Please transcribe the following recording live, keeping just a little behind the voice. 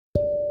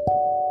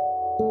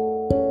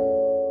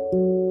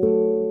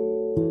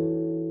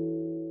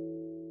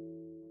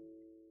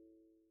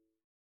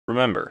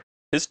Remember,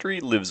 history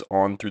lives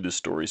on through the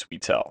stories we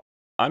tell.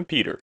 I'm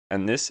Peter,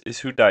 and this is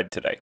Who Died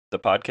Today, the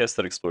podcast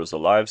that explores the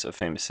lives of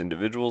famous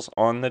individuals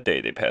on the day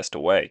they passed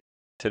away.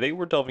 Today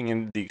we're delving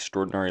into the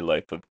extraordinary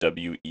life of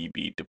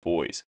W.E.B. Du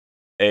Bois,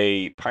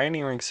 a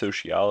pioneering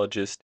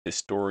sociologist,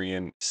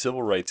 historian,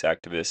 civil rights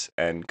activist,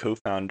 and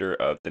co-founder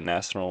of the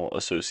National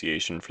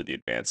Association for the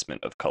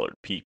Advancement of Colored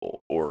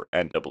People, or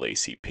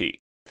NAACP,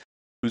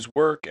 whose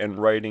work and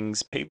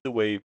writings paved the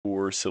way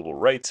for civil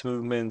rights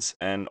movements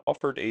and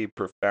offered a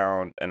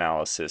profound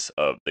analysis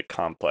of the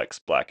complex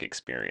Black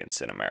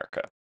experience in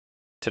America.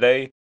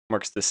 Today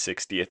marks the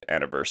 60th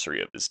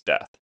anniversary of his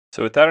death.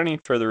 So without any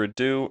further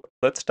ado,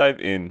 let's dive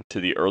into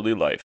the early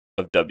life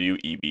of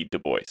W.E.B. Du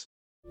Bois.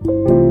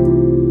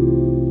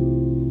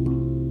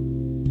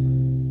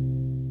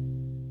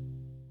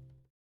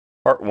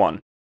 Part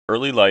 1.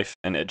 Early Life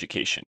and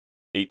Education,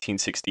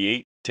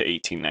 1868 to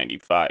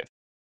 1895.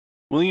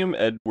 William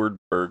Edward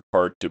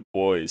Burghardt Du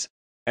Bois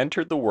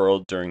entered the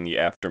world during the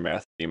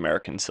aftermath of the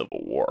American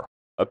Civil War,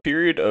 a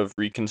period of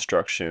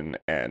reconstruction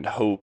and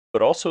hope,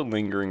 but also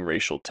lingering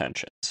racial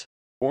tensions.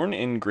 Born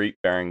in Great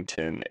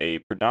Barrington, a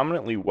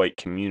predominantly white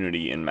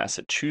community in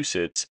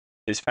Massachusetts,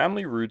 his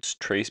family roots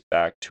trace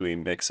back to a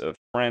mix of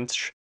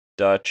French,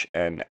 Dutch,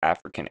 and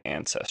African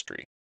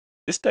ancestry.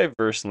 This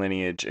diverse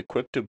lineage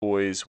equipped Du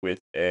Bois with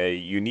a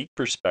unique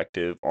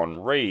perspective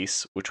on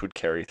race, which would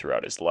carry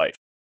throughout his life.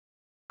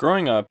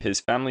 Growing up,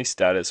 his family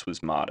status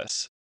was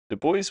modest. Du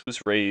Bois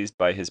was raised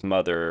by his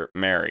mother,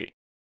 Mary,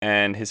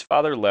 and his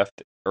father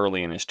left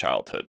early in his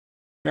childhood.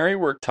 Mary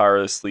worked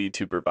tirelessly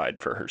to provide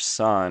for her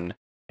son,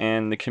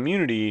 and the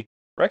community,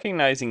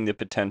 recognizing the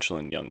potential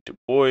in young Du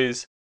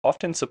Bois,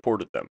 often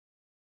supported them.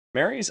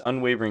 Mary's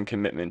unwavering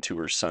commitment to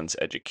her son's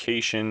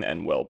education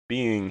and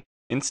well-being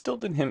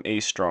instilled in him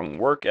a strong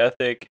work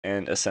ethic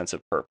and a sense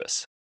of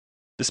purpose.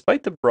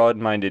 Despite the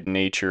broad-minded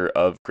nature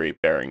of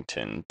Great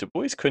Barrington, Du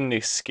Bois couldn't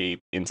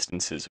escape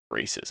instances of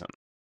racism.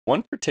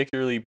 One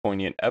particularly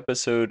poignant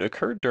episode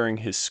occurred during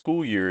his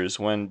school years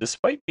when,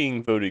 despite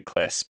being voted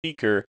class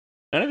speaker,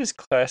 none of his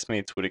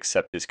classmates would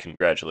accept his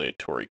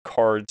congratulatory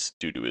cards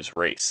due to his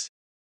race.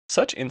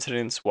 Such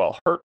incidents, while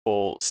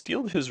hurtful,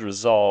 steeled his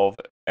resolve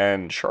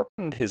and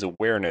sharpened his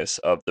awareness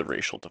of the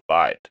racial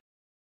divide.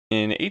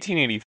 In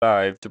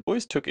 1885, Du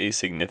Bois took a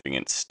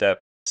significant step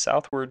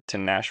southward to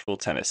Nashville,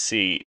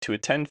 Tennessee, to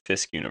attend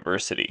Fisk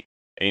University,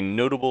 a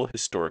notable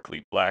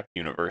historically Black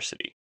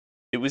university.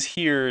 It was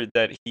here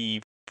that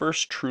he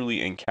first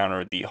truly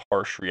encountered the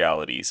harsh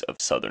realities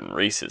of Southern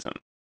racism.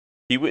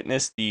 He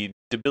witnessed the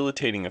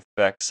debilitating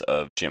effects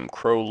of Jim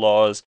Crow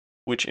laws,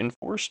 which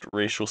enforced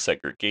racial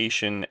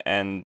segregation,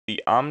 and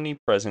the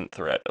omnipresent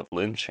threat of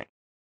lynching.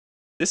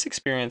 This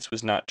experience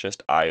was not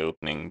just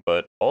eye-opening,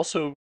 but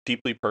also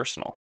deeply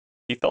personal.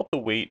 He felt the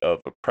weight of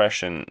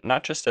oppression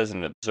not just as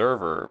an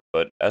observer,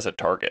 but as a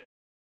target.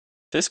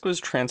 Fisk was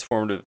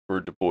transformative for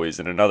Du Bois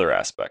in another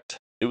aspect.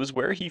 It was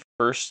where he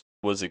first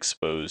was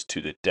exposed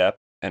to the depth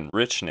and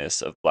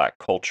richness of Black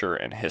culture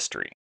and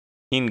history.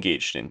 He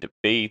engaged in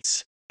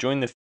debates,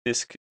 joined the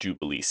Fisk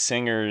Jubilee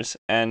Singers,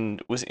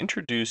 and was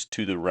introduced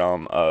to the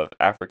realm of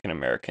African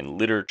American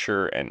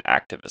literature and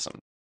activism.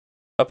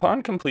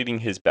 Upon completing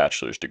his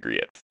bachelor's degree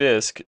at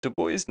Fisk, Du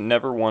Bois,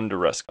 never one to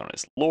rest on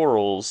his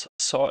laurels,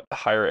 sought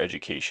higher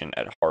education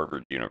at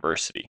Harvard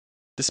University.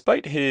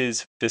 Despite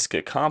his Fisk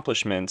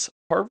accomplishments,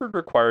 Harvard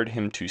required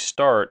him to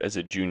start as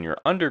a junior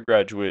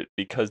undergraduate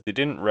because they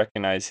didn't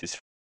recognize his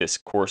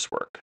Fisk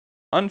coursework.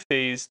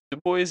 Unfazed, Du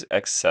Bois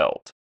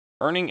excelled,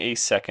 earning a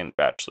second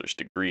bachelor's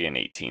degree in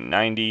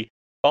 1890,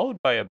 followed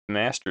by a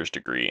master's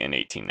degree in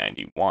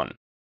 1891.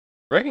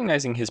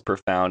 Recognizing his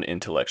profound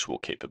intellectual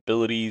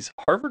capabilities,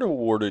 Harvard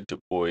awarded Du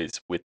Bois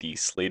with the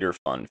Slater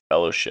Fund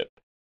Fellowship.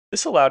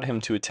 This allowed him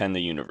to attend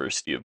the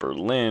University of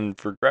Berlin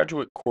for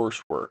graduate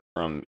coursework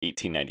from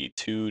 1892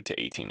 to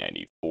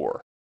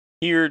 1894.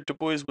 Here, Du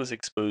Bois was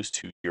exposed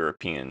to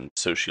European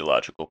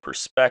sociological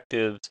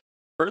perspectives,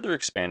 further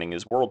expanding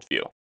his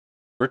worldview.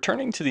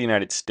 Returning to the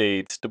United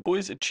States, Du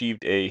Bois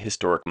achieved a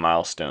historic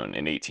milestone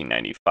in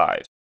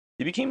 1895.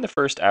 He became the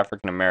first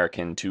African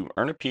American to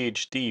earn a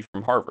PhD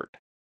from Harvard.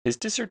 His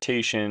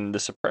dissertation, The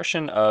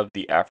Suppression of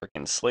the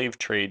African Slave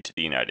Trade to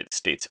the United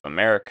States of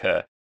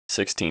America,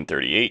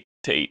 1638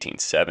 to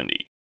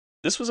 1870.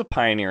 This was a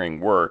pioneering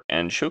work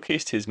and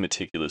showcased his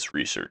meticulous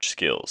research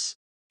skills.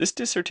 This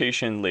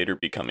dissertation, later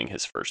becoming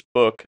his first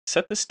book,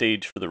 set the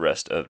stage for the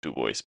rest of Du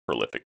Bois'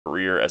 prolific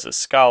career as a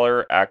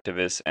scholar,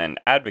 activist, and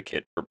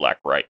advocate for Black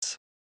rights.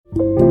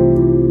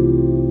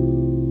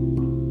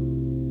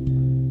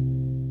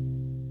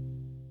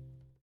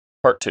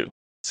 Part 2.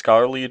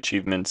 Scholarly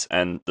Achievements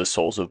and the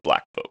Souls of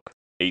Black Folk,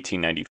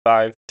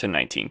 1895 to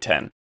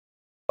 1910.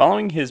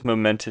 Following his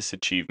momentous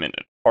achievement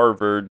at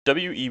Harvard,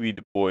 W.E.B.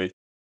 Du Bois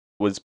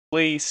was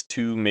placed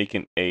to make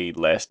a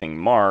lasting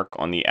mark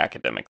on the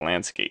academic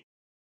landscape.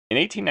 In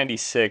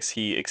 1896,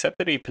 he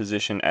accepted a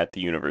position at the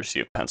University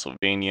of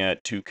Pennsylvania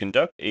to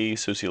conduct a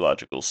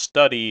sociological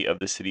study of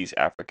the city's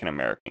African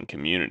American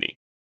community.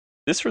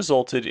 This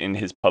resulted in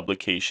his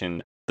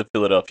publication, The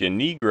Philadelphia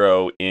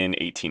Negro, in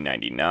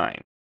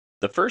 1899.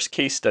 The first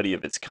case study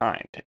of its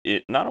kind,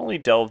 it not only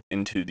delved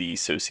into the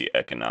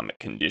socioeconomic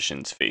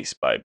conditions faced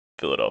by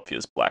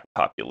Philadelphia's black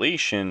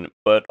population,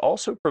 but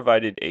also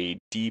provided a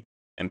deep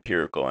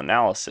empirical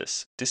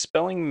analysis,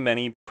 dispelling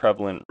many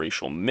prevalent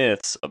racial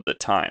myths of the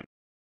time.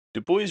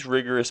 Du Bois'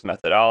 rigorous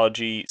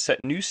methodology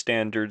set new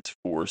standards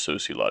for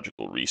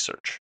sociological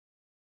research.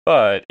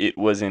 But it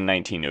was in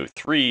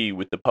 1903,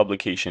 with the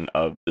publication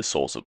of The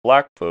Souls of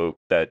Black Folk,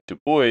 that Du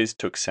Bois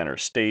took center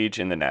stage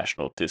in the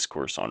national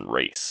discourse on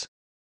race.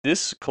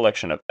 This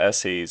collection of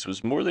essays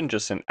was more than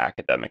just an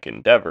academic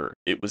endeavor,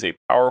 it was a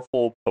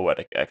powerful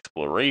poetic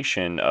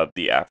exploration of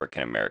the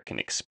African American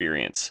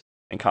experience,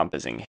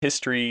 encompassing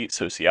history,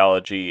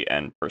 sociology,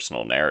 and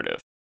personal narrative.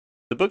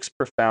 The book's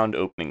profound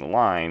opening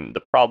line,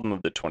 "The problem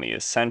of the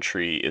 20th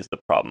century is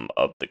the problem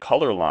of the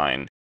color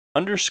line,"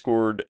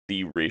 underscored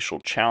the racial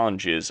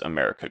challenges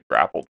America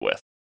grappled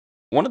with.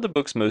 One of the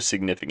book's most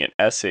significant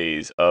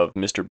essays of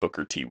Mr.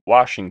 Booker T.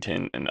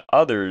 Washington and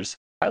others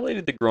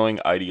highlighted the growing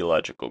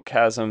ideological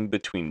chasm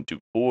between Du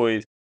Bois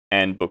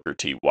and Booker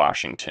T.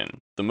 Washington,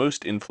 the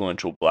most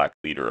influential black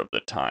leader of the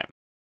time.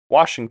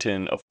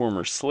 Washington, a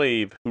former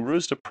slave who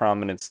rose to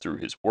prominence through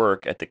his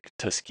work at the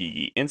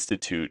Tuskegee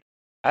Institute,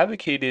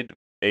 advocated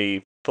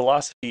a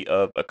philosophy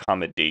of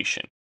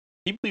accommodation.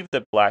 He believed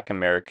that black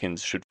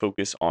Americans should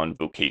focus on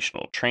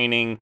vocational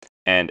training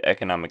and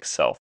economic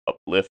self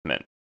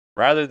upliftment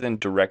rather than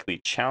directly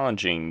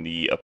challenging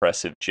the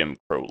oppressive Jim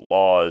Crow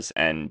laws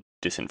and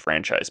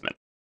disenfranchisement.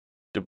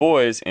 Du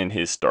Bois, in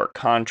his stark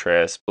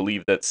contrast,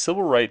 believed that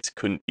civil rights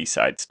couldn't be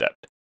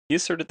sidestepped. He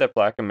asserted that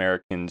black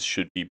Americans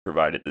should be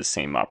provided the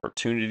same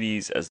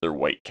opportunities as their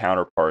white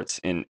counterparts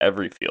in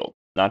every field,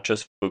 not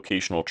just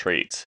vocational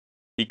trades.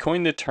 He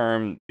coined the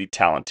term the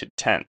talented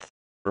tenth,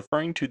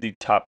 referring to the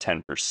top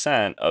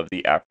 10% of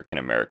the African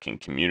American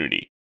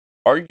community,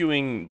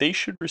 arguing they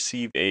should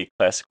receive a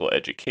classical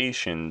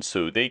education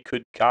so they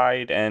could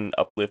guide and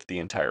uplift the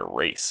entire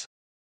race.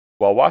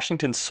 While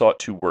Washington sought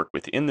to work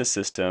within the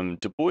system,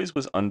 Du Bois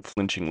was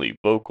unflinchingly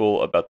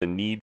vocal about the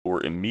need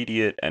for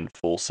immediate and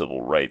full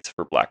civil rights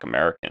for Black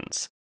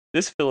Americans.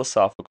 This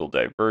philosophical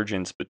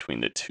divergence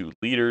between the two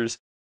leaders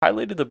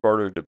highlighted the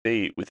broader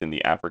debate within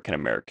the African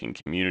American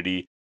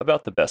community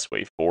about the best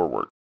way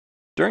forward.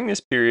 During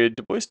this period,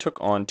 Du Bois took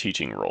on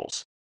teaching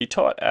roles. He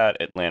taught at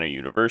Atlanta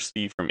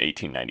University from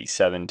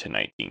 1897 to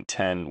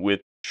 1910, with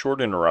short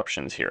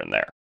interruptions here and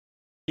there.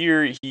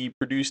 Here, he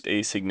produced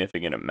a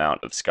significant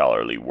amount of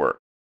scholarly work,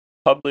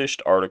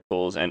 published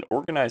articles, and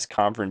organized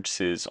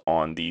conferences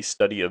on the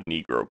study of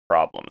Negro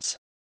problems.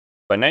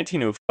 By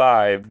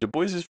 1905, Du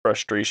Bois's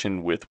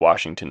frustration with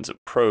Washington's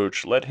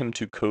approach led him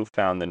to co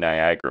found the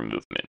Niagara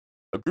Movement,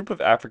 a group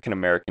of African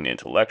American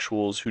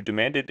intellectuals who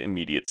demanded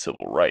immediate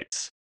civil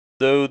rights.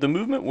 Though the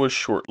movement was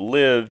short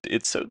lived,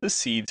 it sowed the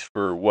seeds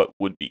for what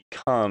would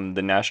become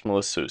the National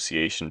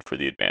Association for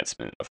the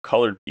Advancement of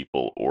Colored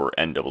People, or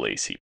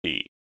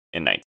NAACP,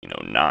 in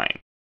 1909.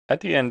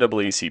 At the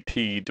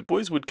NAACP, Du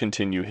Bois would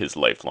continue his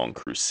lifelong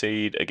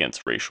crusade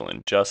against racial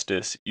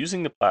injustice,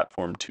 using the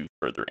platform to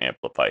further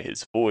amplify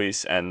his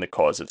voice and the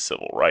cause of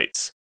civil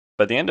rights.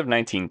 By the end of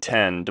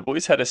 1910, Du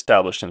Bois had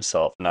established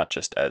himself not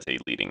just as a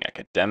leading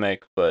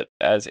academic, but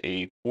as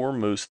a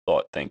foremost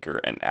thought thinker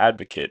and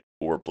advocate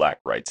for black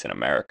rights in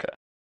America.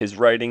 His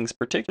writings,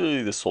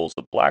 particularly The Souls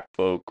of Black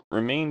Folk,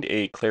 remained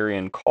a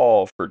clarion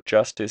call for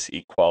justice,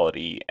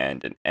 equality,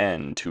 and an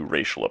end to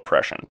racial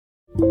oppression.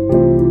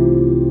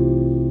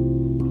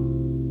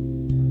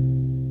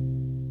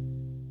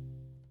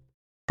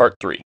 Part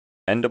 3: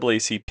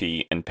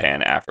 NAACP and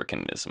Pan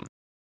Africanism,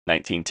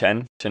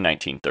 1910 to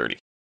 1930.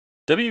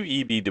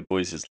 W.E.B. Du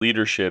Bois's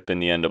leadership in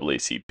the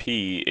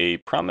NAACP, a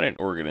prominent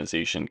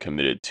organization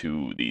committed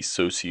to the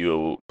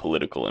socio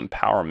political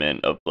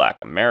empowerment of Black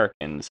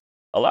Americans,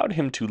 allowed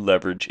him to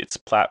leverage its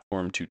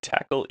platform to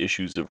tackle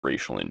issues of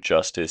racial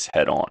injustice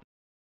head on.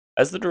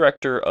 As the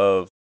director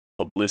of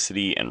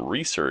publicity and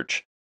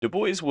research, Du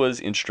Bois was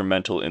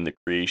instrumental in the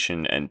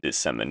creation and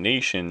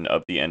dissemination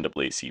of the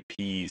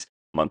NAACP's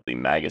monthly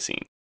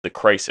magazine, The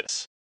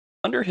Crisis.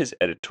 Under his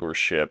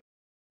editorship,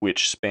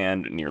 which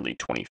spanned nearly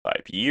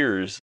 25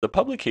 years, the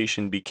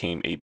publication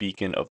became a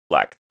beacon of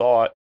Black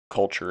thought,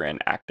 culture, and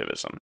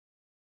activism.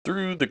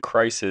 Through The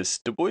Crisis,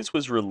 Du Bois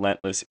was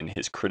relentless in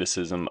his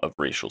criticism of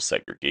racial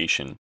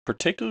segregation,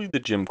 particularly the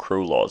Jim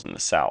Crow laws in the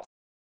South.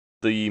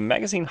 The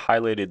magazine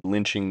highlighted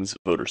lynchings,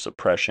 voter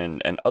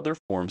suppression, and other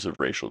forms of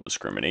racial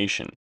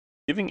discrimination,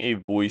 giving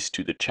a voice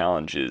to the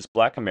challenges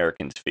Black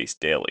Americans face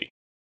daily.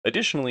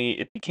 Additionally,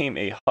 it became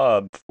a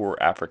hub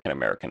for African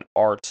American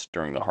arts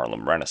during the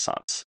Harlem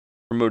Renaissance,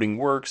 promoting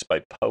works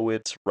by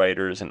poets,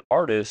 writers, and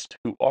artists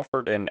who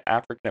offered an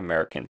African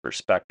American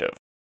perspective.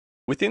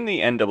 Within the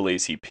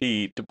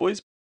NAACP, Du Bois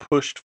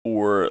pushed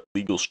for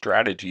legal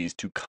strategies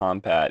to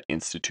combat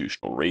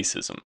institutional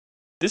racism.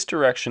 This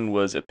direction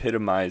was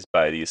epitomized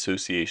by the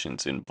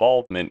association's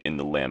involvement in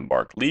the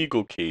landmark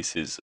legal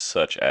cases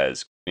such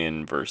as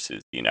Quinn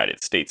versus the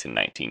United States in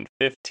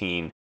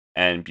 1915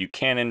 and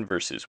Buchanan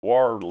versus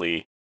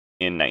Warley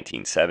in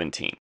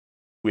 1917.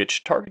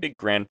 which targeted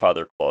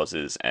grandfather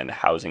clauses and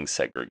housing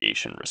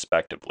segregation,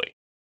 respectively.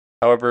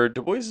 However,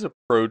 Du Bois's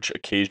approach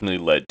occasionally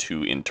led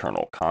to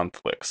internal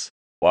conflicts.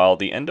 While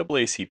the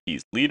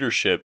NAACP's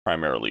leadership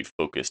primarily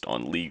focused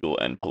on legal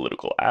and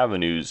political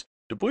avenues,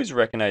 Du Bois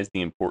recognized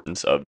the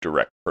importance of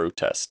direct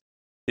protest.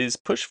 His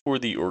push for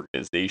the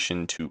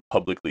organization to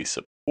publicly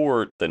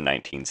support the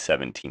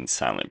 1917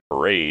 Silent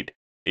Parade,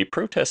 a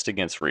protest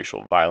against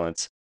racial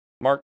violence,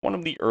 marked one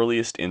of the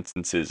earliest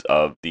instances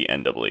of the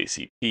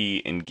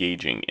NAACP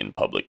engaging in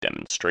public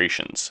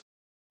demonstrations.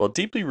 While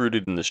deeply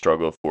rooted in the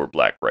struggle for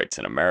black rights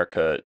in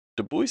America,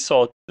 Du Bois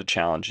saw the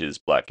challenges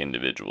black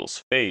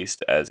individuals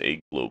faced as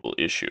a global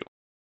issue.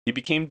 He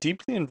became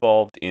deeply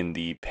involved in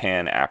the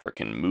Pan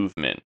African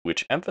movement,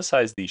 which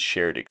emphasized the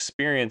shared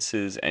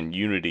experiences and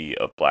unity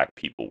of black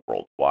people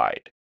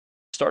worldwide.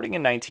 Starting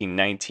in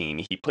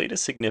 1919, he played a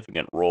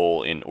significant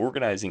role in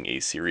organizing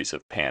a series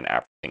of Pan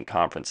African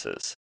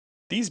conferences.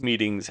 These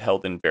meetings,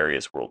 held in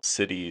various world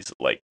cities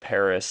like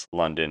Paris,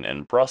 London,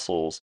 and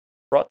Brussels,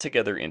 brought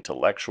together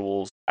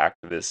intellectuals,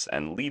 activists,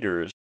 and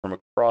leaders from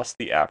across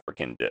the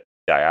African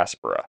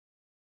diaspora.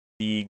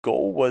 The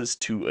goal was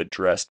to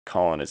address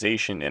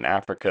colonization in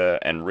Africa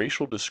and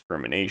racial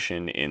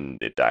discrimination in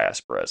the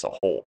diaspora as a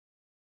whole.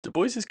 Du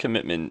Bois's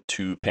commitment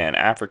to Pan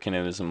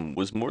Africanism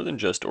was more than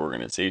just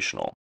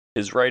organizational.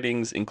 His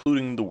writings,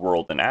 including The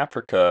World in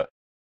Africa,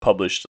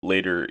 published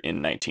later in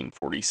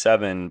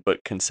 1947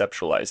 but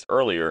conceptualized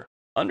earlier,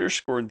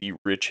 underscored the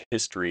rich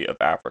history of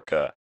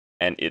Africa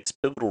and its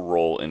pivotal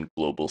role in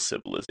global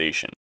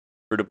civilization.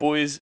 For Du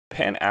Bois,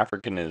 Pan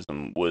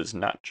Africanism was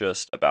not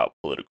just about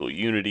political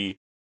unity,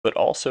 but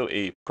also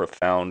a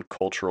profound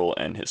cultural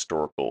and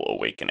historical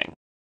awakening.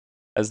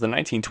 As the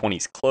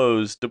 1920s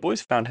closed, Du Bois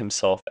found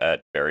himself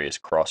at various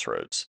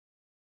crossroads.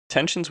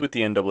 Tensions with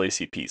the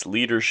NAACP's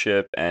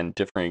leadership and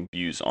differing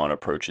views on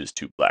approaches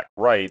to black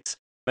rights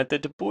meant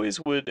that Du Bois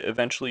would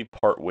eventually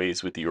part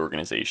ways with the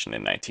organization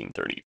in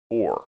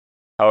 1934.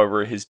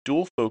 However, his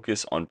dual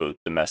focus on both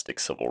domestic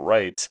civil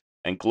rights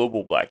and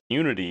global black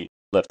unity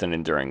left an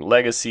enduring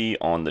legacy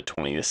on the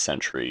 20th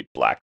century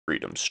black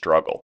freedom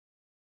struggle.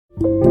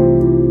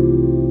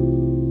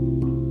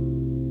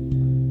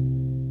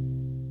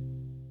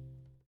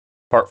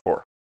 Part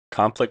 4: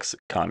 Conflicts,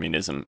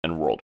 Communism, and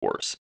World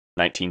Wars,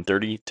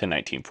 1930 to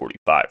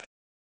 1945.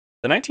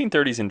 The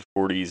 1930s and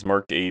 40s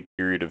marked a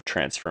period of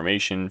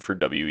transformation for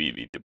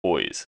W.E.B. Du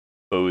Bois,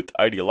 both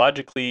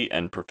ideologically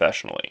and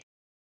professionally.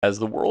 As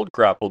the world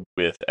grappled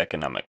with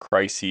economic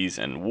crises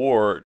and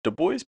war, Du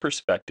Bois'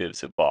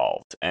 perspectives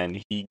evolved,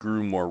 and he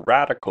grew more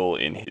radical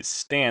in his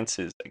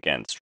stances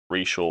against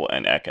racial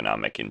and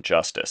economic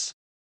injustice.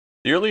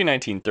 The early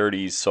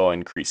 1930s saw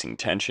increasing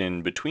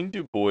tension between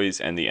Du Bois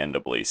and the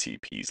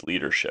NAACP's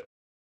leadership.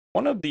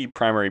 One of the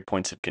primary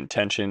points of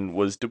contention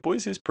was Du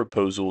Bois's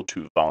proposal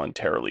to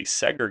voluntarily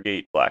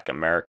segregate black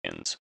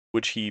Americans,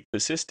 which he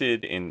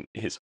persisted in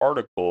his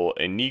article,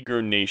 A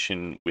Negro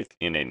Nation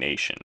Within a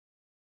Nation.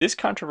 This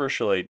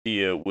controversial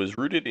idea was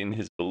rooted in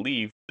his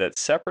belief that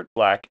separate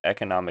black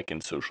economic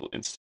and social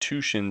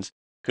institutions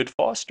could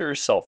foster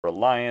self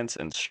reliance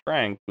and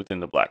strength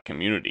within the black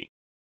community.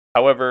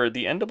 However,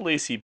 the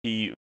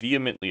NAACP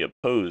vehemently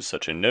opposed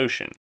such a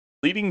notion,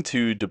 leading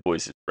to Du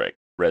Bois's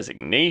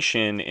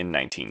resignation in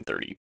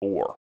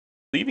 1934.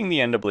 Leaving the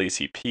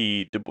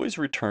NAACP, Du Bois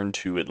returned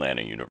to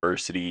Atlanta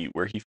University,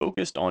 where he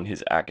focused on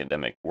his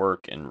academic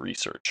work and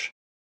research.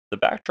 The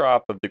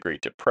backdrop of the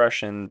Great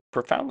Depression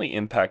profoundly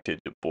impacted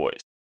Du Bois.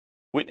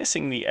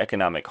 Witnessing the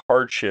economic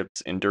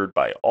hardships endured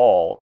by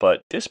all,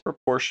 but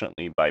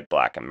disproportionately by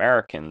black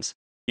Americans,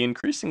 he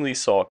increasingly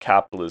saw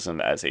capitalism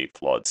as a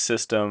flawed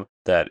system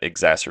that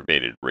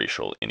exacerbated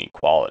racial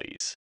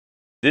inequalities.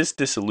 This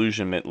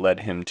disillusionment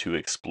led him to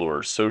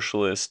explore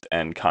socialist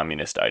and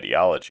communist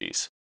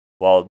ideologies.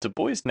 While Du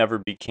Bois never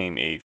became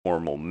a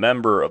formal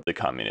member of the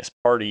Communist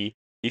Party,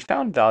 he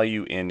found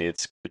value in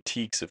its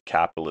critiques of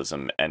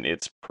capitalism and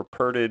its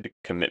purported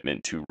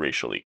commitment to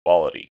racial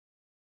equality.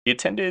 He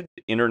attended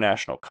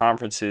international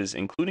conferences,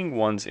 including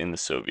ones in the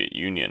Soviet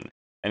Union,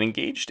 and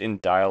engaged in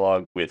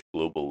dialogue with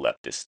global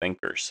leftist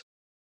thinkers.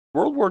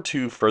 World War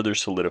II further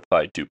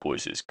solidified Du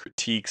Bois's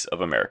critiques of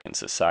American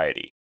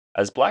society.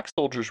 As black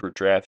soldiers were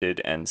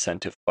drafted and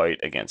sent to fight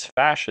against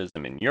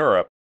fascism in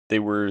Europe, they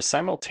were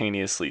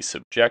simultaneously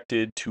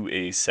subjected to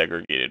a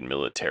segregated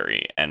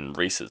military and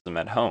racism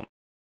at home.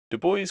 Du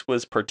Bois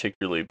was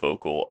particularly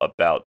vocal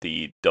about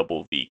the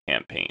W.E.B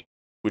campaign,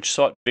 which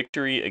sought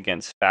victory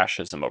against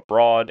fascism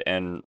abroad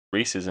and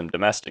racism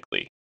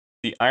domestically.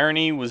 The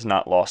irony was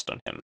not lost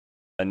on him.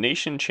 A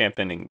nation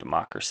championing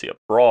democracy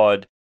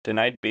abroad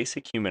denied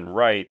basic human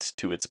rights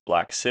to its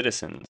black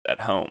citizens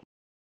at home.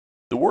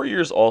 The war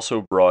years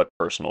also brought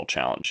personal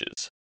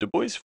challenges. Du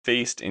Bois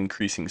faced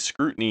increasing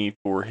scrutiny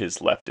for his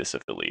leftist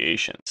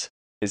affiliations.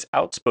 His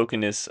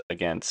outspokenness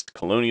against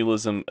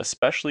colonialism,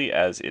 especially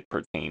as it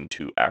pertained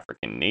to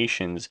African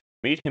nations,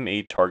 made him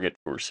a target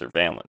for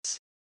surveillance.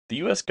 The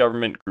U.S.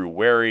 government grew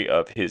wary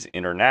of his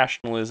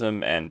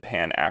internationalism and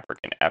Pan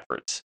African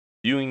efforts,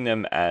 viewing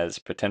them as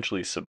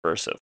potentially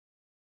subversive.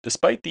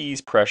 Despite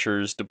these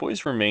pressures, Du Bois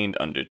remained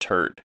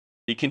undeterred.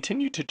 He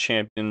continued to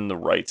champion the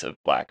rights of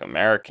Black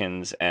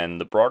Americans and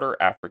the broader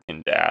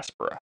African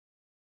diaspora,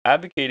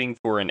 advocating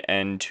for an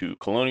end to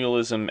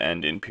colonialism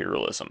and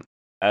imperialism.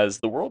 As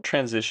the world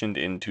transitioned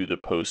into the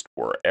post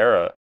war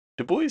era,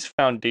 Du Bois'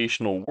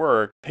 foundational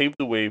work paved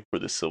the way for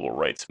the civil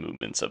rights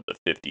movements of the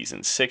 50s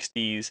and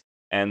 60s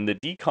and the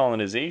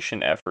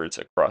decolonization efforts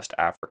across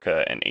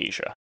Africa and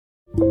Asia.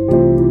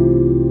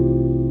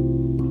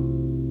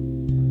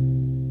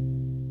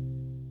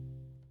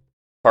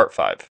 Part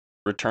 5: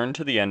 Return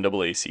to the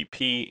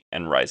NAACP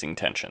and Rising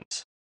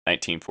Tensions,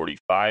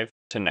 1945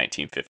 to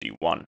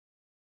 1951.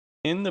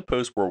 In the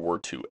post World War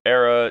II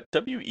era,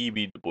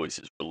 W.E.B. Du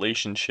Bois's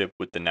relationship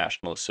with the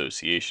National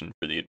Association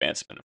for the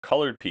Advancement of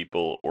Colored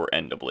People, or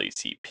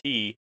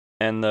NAACP,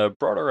 and the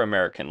broader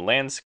American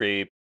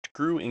landscape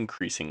grew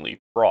increasingly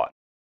fraught.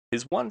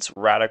 His once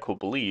radical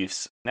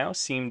beliefs now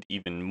seemed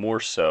even more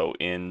so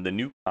in the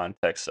new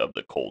context of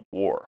the Cold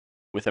War,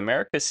 with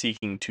America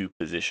seeking to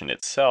position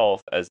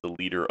itself as the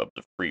leader of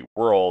the free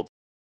world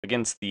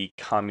against the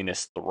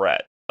communist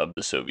threat of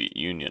the Soviet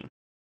Union.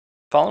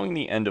 Following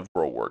the end of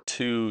World War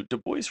II, Du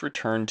Bois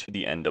returned to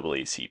the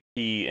NAACP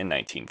in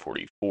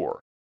 1944,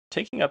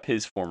 taking up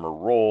his former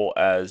role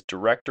as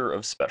Director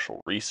of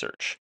Special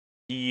Research.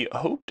 He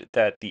hoped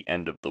that the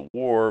end of the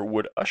war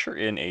would usher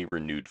in a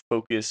renewed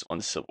focus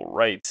on civil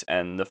rights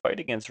and the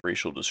fight against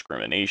racial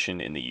discrimination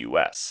in the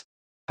U.S.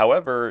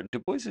 However, Du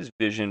Bois's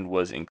vision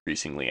was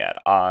increasingly at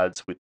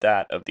odds with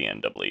that of the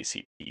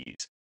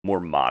NAACP's more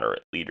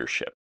moderate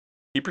leadership.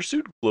 He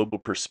pursued global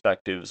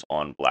perspectives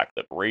on Black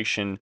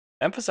liberation,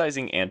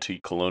 emphasizing anti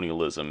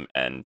colonialism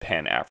and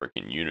Pan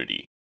African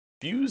unity,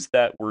 views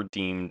that were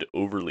deemed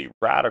overly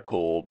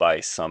radical by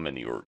some in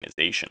the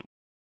organization.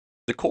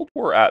 The Cold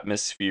War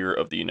atmosphere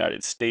of the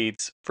United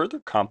States further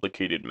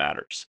complicated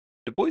matters.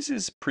 Du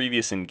Bois's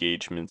previous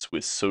engagements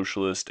with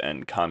socialist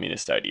and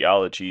communist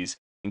ideologies,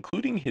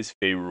 including his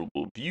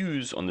favorable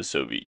views on the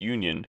Soviet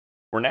Union,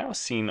 were now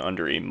seen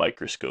under a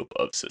microscope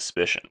of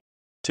suspicion.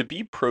 To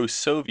be pro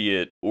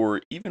Soviet,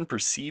 or even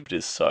perceived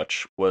as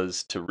such,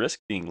 was to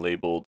risk being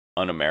labeled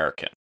un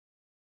American.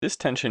 This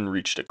tension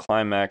reached a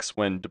climax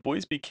when Du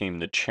Bois became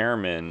the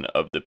chairman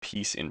of the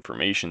Peace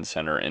Information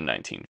Center in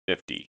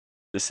 1950.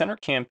 The center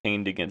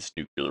campaigned against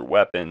nuclear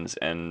weapons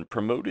and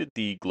promoted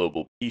the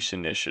Global Peace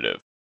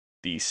Initiative,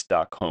 the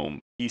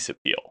Stockholm Peace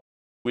Appeal,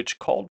 which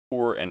called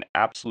for an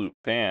absolute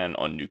ban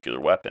on nuclear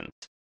weapons.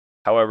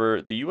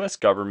 However, the US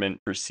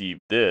government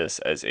perceived this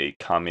as a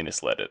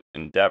communist led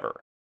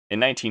endeavor. In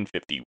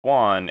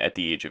 1951, at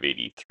the age of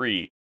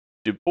 83,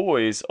 Du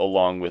Bois,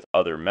 along with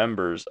other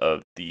members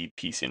of the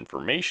Peace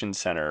Information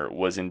Center,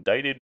 was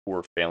indicted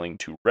for failing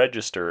to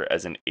register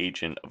as an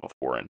agent of a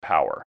foreign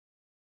power.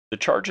 The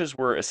charges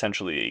were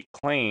essentially a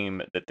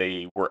claim that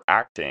they were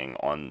acting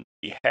on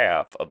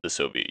behalf of the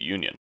Soviet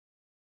Union.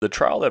 The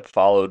trial that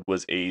followed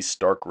was a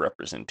stark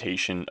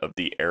representation of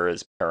the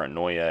era's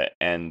paranoia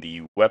and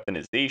the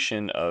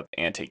weaponization of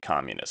anti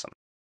communism.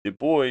 Du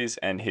Bois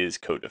and his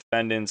co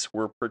defendants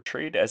were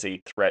portrayed as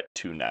a threat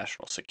to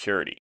national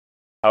security.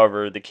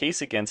 However, the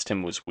case against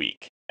him was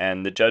weak,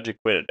 and the judge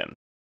acquitted him,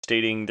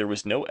 stating there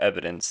was no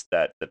evidence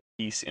that the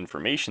Peace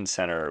Information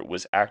Center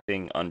was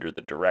acting under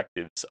the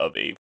directives of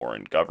a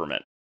foreign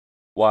government.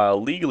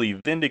 While legally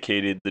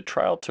vindicated, the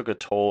trial took a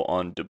toll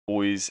on Du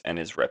Bois and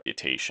his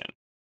reputation.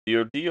 The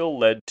ordeal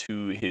led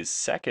to his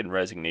second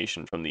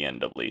resignation from the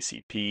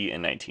NAACP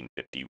in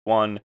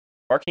 1951,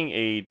 marking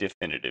a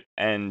definitive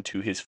end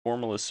to his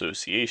formal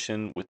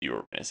association with the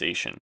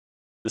organization.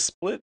 The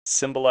split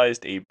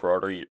symbolized a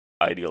broader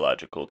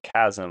ideological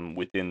chasm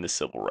within the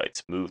civil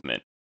rights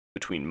movement,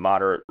 between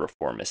moderate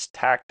reformist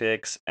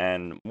tactics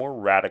and more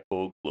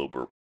radical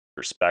global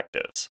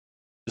perspectives.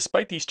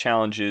 Despite these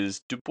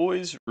challenges, Du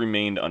Bois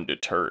remained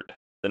undeterred.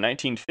 The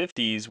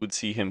 1950s would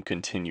see him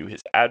continue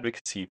his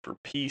advocacy for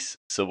peace,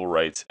 civil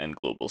rights, and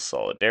global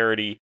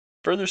solidarity,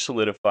 further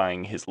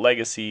solidifying his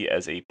legacy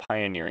as a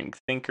pioneering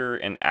thinker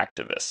and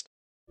activist.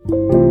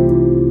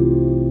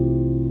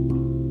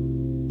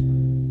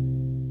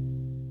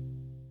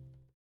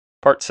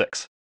 Part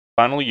 6: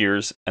 Final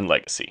Years and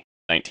Legacy,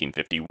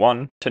 1951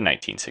 to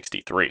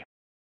 1963.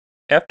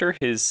 After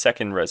his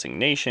second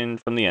resignation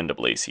from the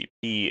NAACP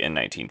in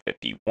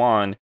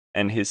 1951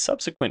 and his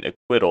subsequent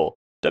acquittal,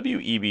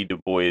 W.E.B. Du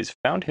Bois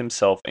found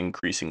himself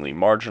increasingly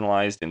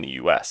marginalized in the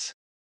U.S.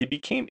 He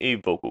became a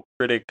vocal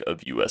critic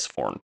of U.S.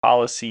 foreign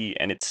policy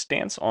and its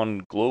stance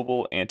on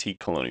global anti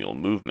colonial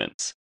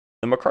movements.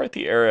 The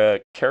McCarthy era,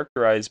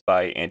 characterized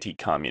by anti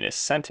communist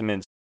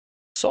sentiments,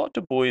 saw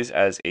Du Bois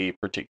as a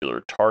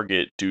particular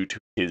target due to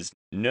his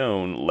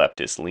known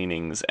leftist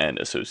leanings and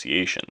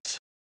associations.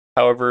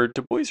 However,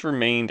 Du Bois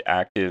remained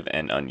active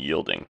and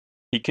unyielding.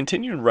 He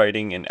continued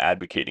writing and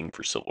advocating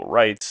for civil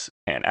rights,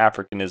 Pan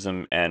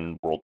Africanism, and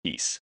world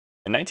peace.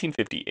 In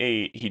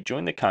 1958, he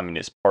joined the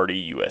Communist Party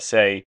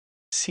USA,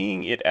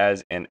 seeing it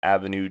as an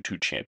avenue to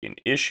champion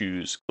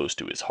issues close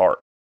to his heart,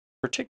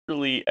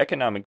 particularly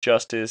economic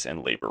justice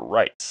and labor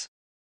rights.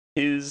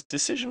 His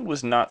decision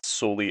was not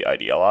solely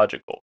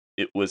ideological.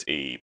 It was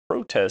a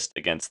protest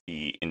against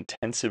the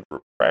intensive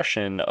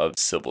repression of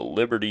civil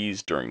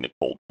liberties during the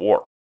Cold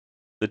War.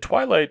 The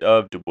twilight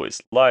of Du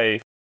Bois'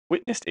 life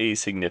witnessed a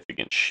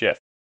significant shift.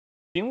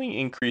 Feeling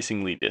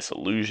increasingly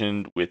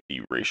disillusioned with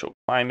the racial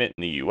climate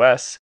in the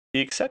U.S.,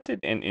 he accepted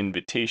an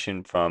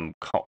invitation from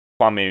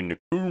Kwame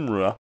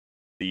Nkrumah,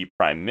 the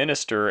Prime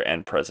Minister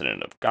and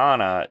President of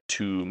Ghana,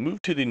 to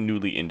move to the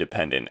newly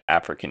independent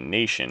African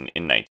nation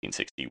in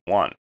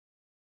 1961.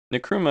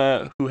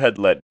 Nkrumah, who had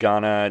led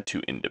Ghana to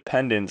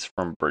independence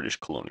from British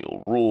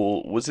colonial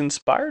rule, was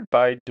inspired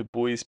by Du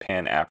Bois'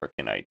 Pan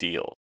African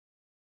ideals.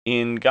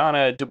 In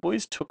Ghana, Du Bois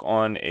took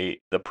on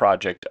the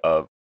project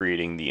of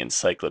creating the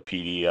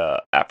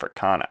Encyclopedia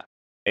Africana,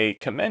 a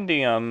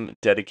compendium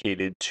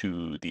dedicated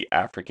to the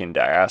African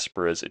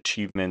diaspora's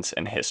achievements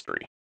and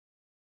history.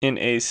 In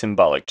a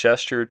symbolic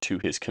gesture to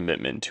his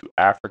commitment to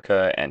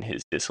Africa and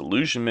his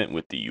disillusionment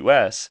with the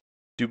U.S.,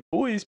 Du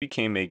Bois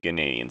became a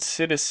Ghanaian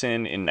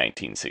citizen in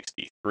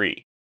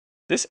 1963.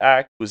 This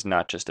act was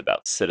not just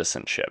about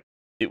citizenship,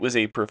 it was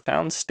a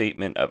profound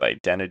statement of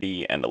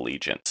identity and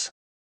allegiance.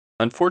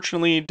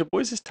 Unfortunately, Du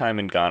Bois's time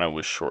in Ghana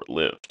was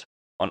short-lived.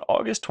 On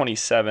August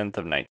 27th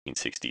of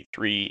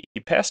 1963, he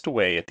passed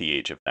away at the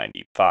age of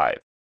 95.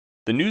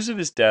 The news of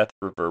his death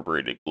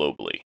reverberated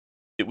globally.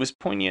 It was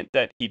poignant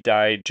that he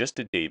died just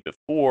a day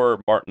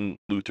before Martin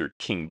Luther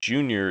King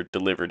Jr.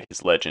 delivered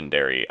his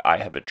legendary I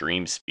Have a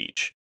Dream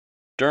speech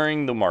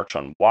during the March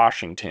on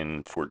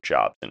Washington for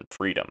Jobs and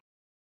Freedom.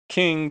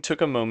 King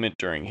took a moment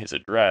during his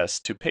address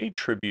to pay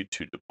tribute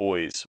to Du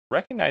Bois,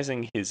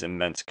 recognizing his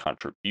immense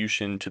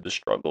contribution to the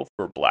struggle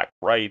for Black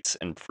rights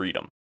and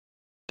freedom.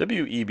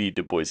 W.E.B.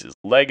 Du Bois's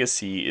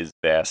legacy is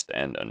vast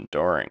and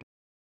enduring.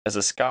 As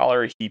a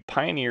scholar, he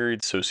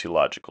pioneered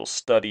sociological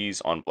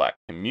studies on Black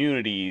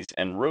communities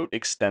and wrote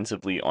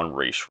extensively on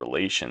race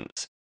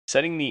relations,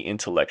 setting the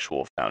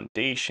intellectual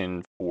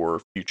foundation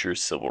for future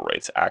civil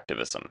rights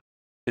activism.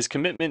 His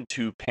commitment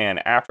to Pan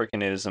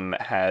Africanism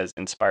has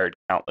inspired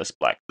countless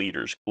Black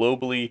leaders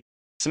globally,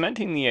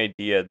 cementing the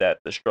idea that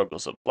the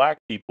struggles of Black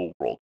people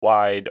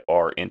worldwide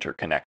are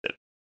interconnected.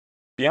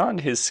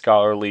 Beyond his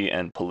scholarly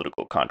and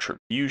political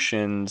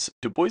contributions,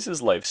 Du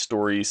Bois's life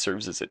story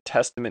serves as a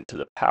testament to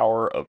the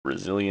power of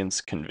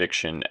resilience,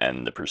 conviction,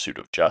 and the pursuit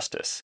of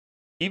justice.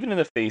 Even in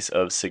the face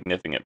of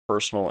significant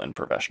personal and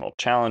professional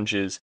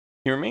challenges,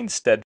 he remains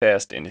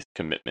steadfast in his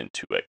commitment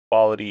to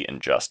equality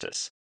and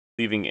justice,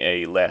 leaving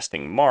a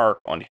lasting mark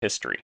on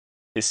history.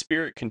 His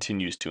spirit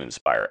continues to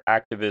inspire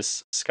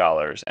activists,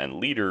 scholars, and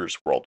leaders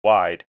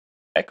worldwide,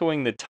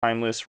 echoing the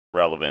timeless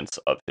relevance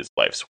of his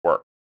life's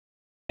work.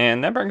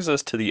 And that brings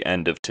us to the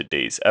end of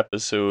today's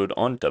episode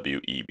on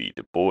W.E.B.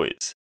 Du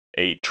Bois,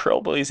 a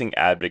trailblazing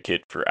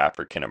advocate for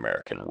African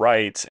American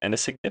rights and a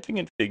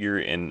significant figure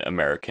in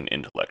American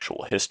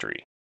intellectual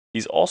history.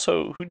 He's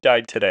also who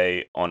died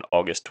today on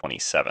August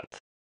 27th.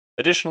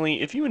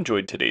 Additionally, if you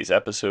enjoyed today's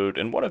episode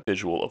and want a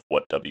visual of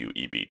what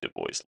W.E.B. Du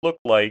Bois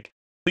looked like,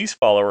 please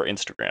follow our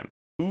Instagram,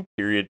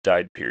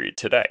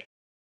 who.died.today.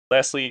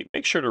 Lastly,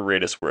 make sure to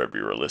rate us wherever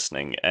you are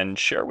listening and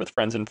share with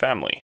friends and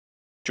family.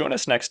 Join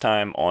us next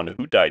time on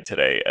Who Died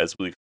Today as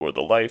we explore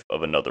the life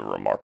of another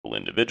remarkable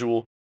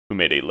individual who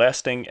made a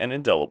lasting and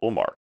indelible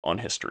mark on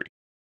history.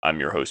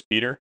 I'm your host,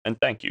 Peter, and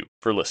thank you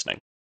for listening.